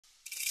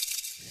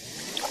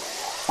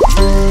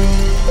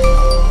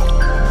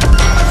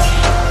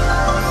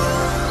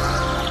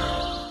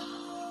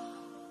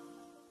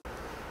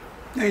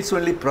It's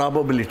only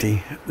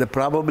probability. The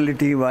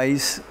probability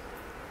wise,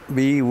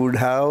 we would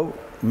have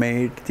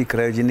made the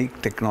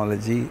cryogenic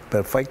technology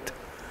perfect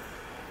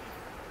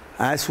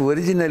as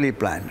originally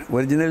planned.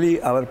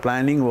 Originally, our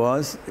planning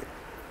was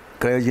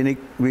cryogenic,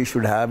 we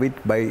should have it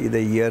by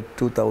the year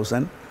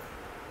 2000,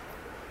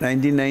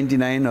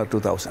 1999 or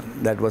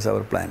 2000. That was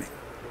our planning.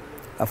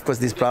 Of course,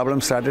 this problem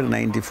started in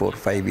 94,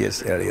 5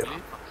 years earlier.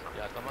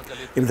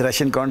 If the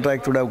Russian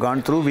contract would have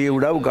gone through, we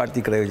would have got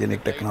the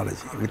cryogenic technology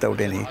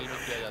without any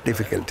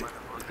difficulty.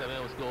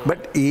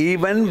 But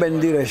even when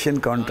the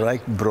Russian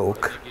contract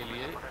broke,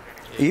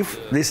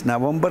 if this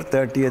November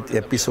 30th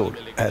episode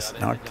has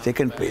not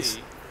taken place,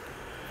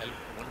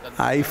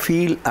 I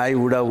feel I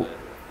would have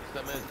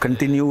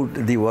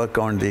continued the work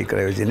on the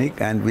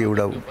cryogenic and we would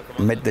have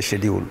met the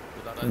schedule.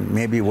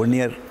 Maybe 1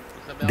 year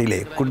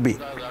delay, could be.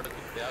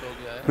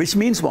 Which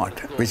means what?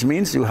 Which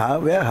means you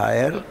have a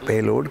higher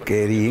payload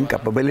carrying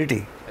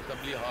capability.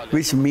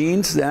 Which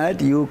means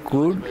that you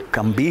could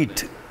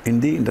compete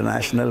in the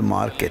international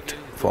market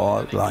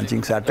for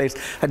launching satellites.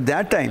 At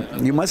that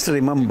time, you must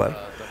remember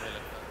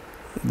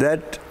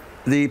that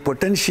the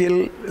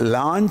potential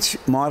launch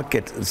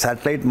market,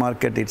 satellite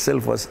market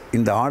itself was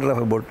in the order of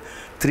about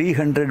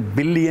 $300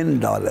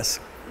 billion.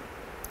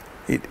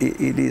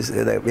 It is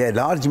a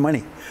large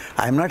money.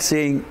 I'm not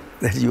saying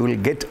that you will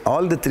get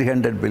all the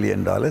 $300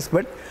 billion,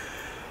 but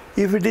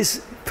if it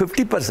is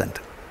 50%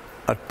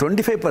 or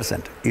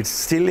 25%, it's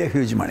still a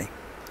huge money,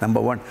 number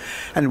one.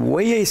 And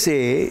why I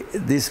say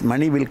this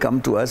money will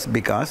come to us,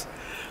 because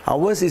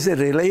ours is a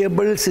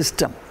reliable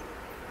system.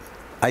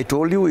 I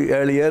told you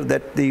earlier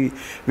that the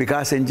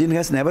Vikas engine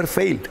has never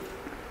failed.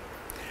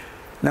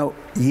 Now,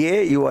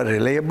 A, you are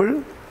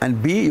reliable,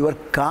 and B, your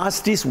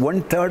cost is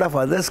 1/3 of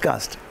others'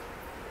 cost.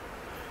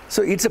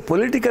 So it's a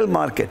political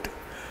market.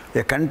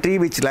 A country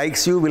which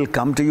likes you will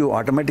come to you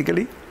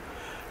automatically,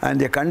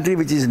 and a country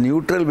which is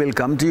neutral will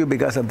come to you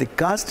because of the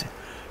cost,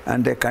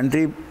 and a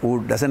country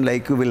who doesn't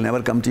like you will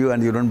never come to you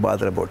and you don't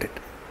bother about it.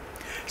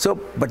 So,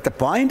 but the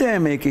point I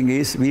am making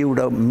is we would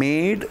have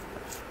made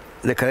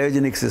the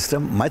cryogenic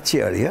system much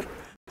earlier.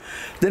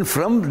 Then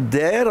from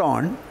there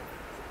on,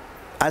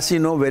 as you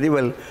know very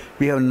well,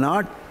 we have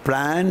not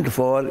planned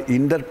for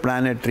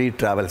interplanetary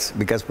travels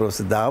because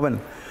Professor Madhavan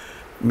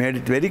made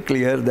it very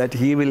clear that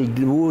he will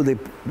do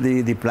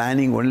the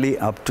planning only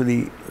up to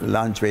the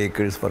launch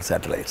vehicles for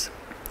satellites.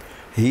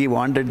 He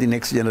wanted the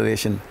next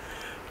generation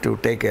to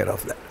take care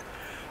of that.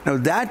 Now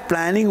that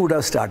planning would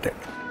have started.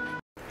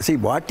 See,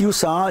 what you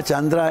saw,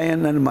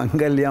 Chandrayaan and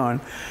Mangalyaan,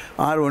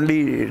 are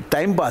only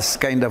time pass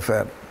kind of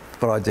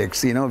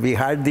projects. You know, we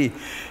had the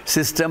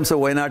system, so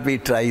why not we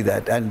try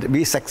that? And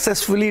we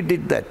successfully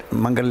did that,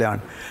 Mangalyaan.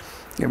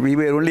 We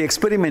were only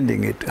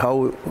experimenting it.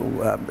 How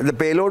the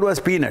payload was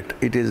peanut.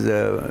 It is,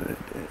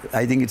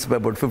 I think it's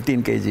about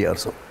 15 kg or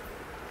so.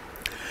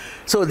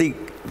 So the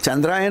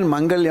Chandrayaan,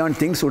 Mangalyaan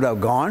things would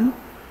have gone,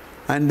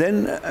 and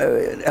then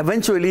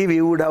eventually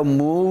we would have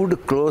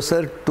moved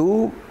closer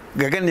to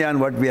Gaganyaan.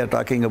 What we are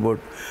talking about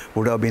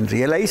would have been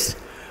realized.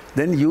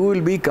 Then you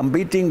will be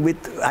competing with,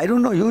 I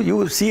don't know,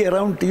 you see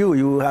around you,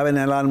 you have an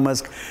Elon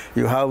Musk,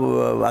 you have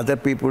other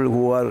people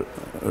who are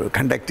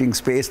conducting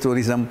space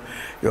tourism,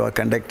 you are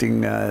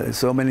conducting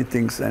so many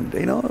things, and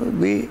you know,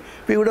 we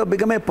would have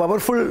become a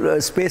powerful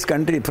space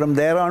country. From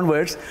there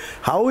onwards,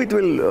 how it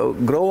will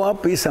grow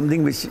up is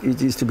something which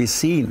is to be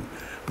seen,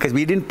 because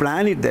we didn't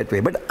plan it that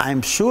way. But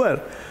I'm sure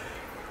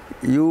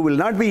you will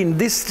not be in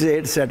this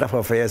state of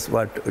affairs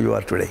what you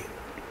are today.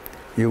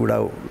 You would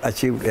have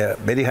achieved a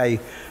very high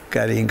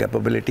carrying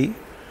capability,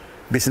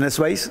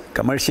 business-wise,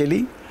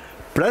 commercially,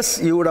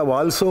 plus you would have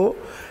also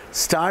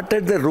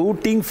started the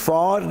routing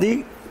for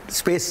the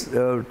space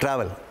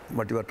travel,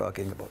 what you are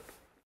talking about.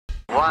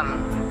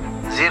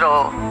 1,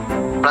 0,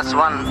 plus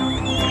 1,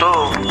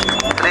 2,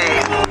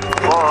 3,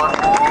 4,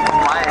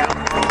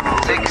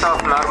 5, 6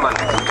 of normal,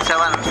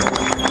 7,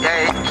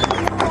 8,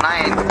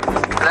 9,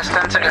 less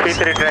 10 seconds.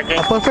 P3 tracking.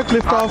 A perfect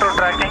liftoff.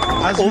 Tracking.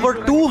 Over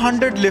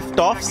 200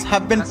 liftoffs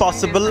have been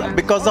possible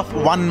because of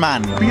one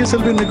man.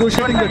 PSLV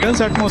negotiating the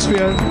dense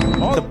atmosphere.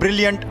 The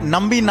brilliant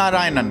Nambi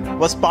Narayanan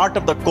was part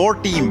of the core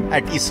team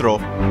at ISRO.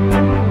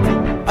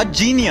 A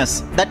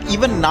genius that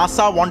even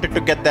NASA wanted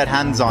to get their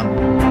hands on.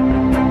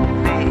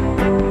 3,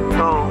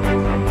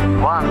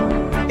 2,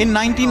 1. In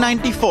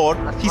 1994,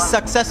 he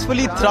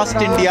successfully thrust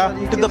India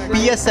to the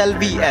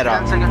PSLV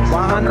era. 10 seconds.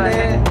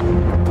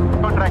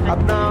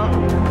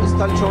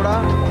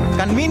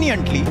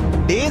 Conveniently,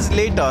 days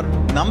later,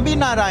 Nambi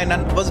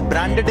Narayanan was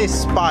branded a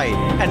spy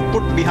and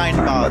put behind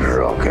bars.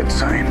 Rocket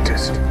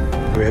scientist.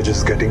 We're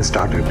just getting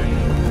started.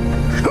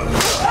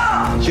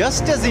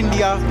 Just as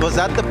India was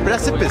at the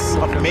precipice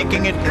of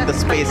making it in the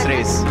space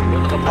race,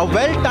 a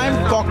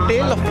well-timed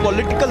cocktail of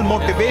political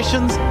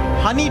motivations,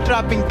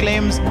 honey-trapping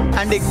claims,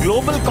 and a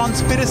global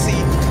conspiracy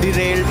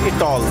derailed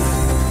it all.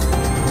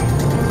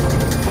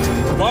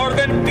 More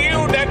than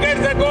 2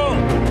 decades ago,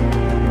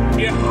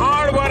 a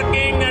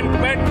hard-working and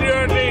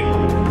patriotic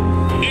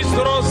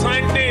ISRO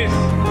scientist,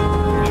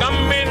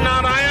 Nambi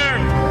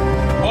Narayanan,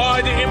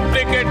 was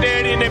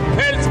implicated in a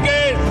false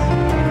case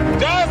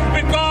just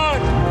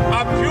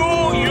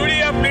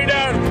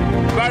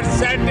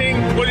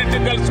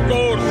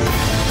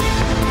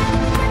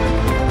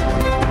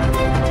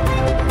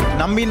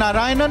Nambi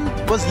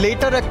Narayanan was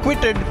later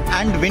acquitted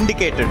and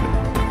vindicated.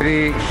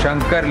 Shri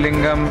Shankar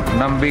Lingam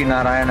Nambi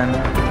Narayanan,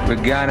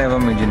 Vigyan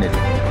Evam Engineer.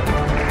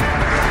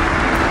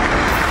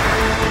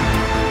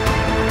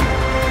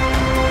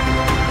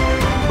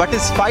 But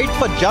his fight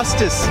for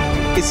justice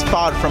is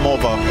far from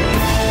over.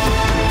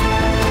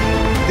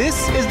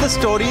 This is the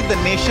story the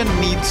nation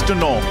needs to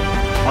know,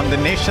 and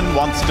the nation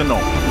wants to know.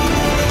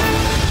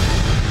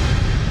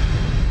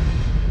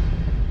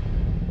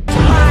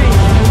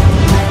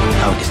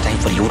 Now it is time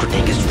for you to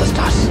take us to the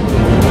stars.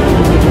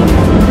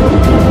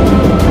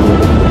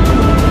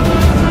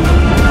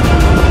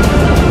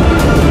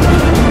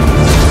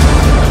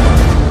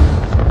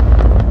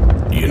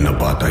 என்ன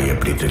பார்த்தா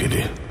எப்படி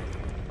தெரியுது?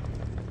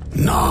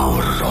 நான்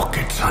ஒரு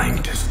rocket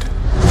scientist.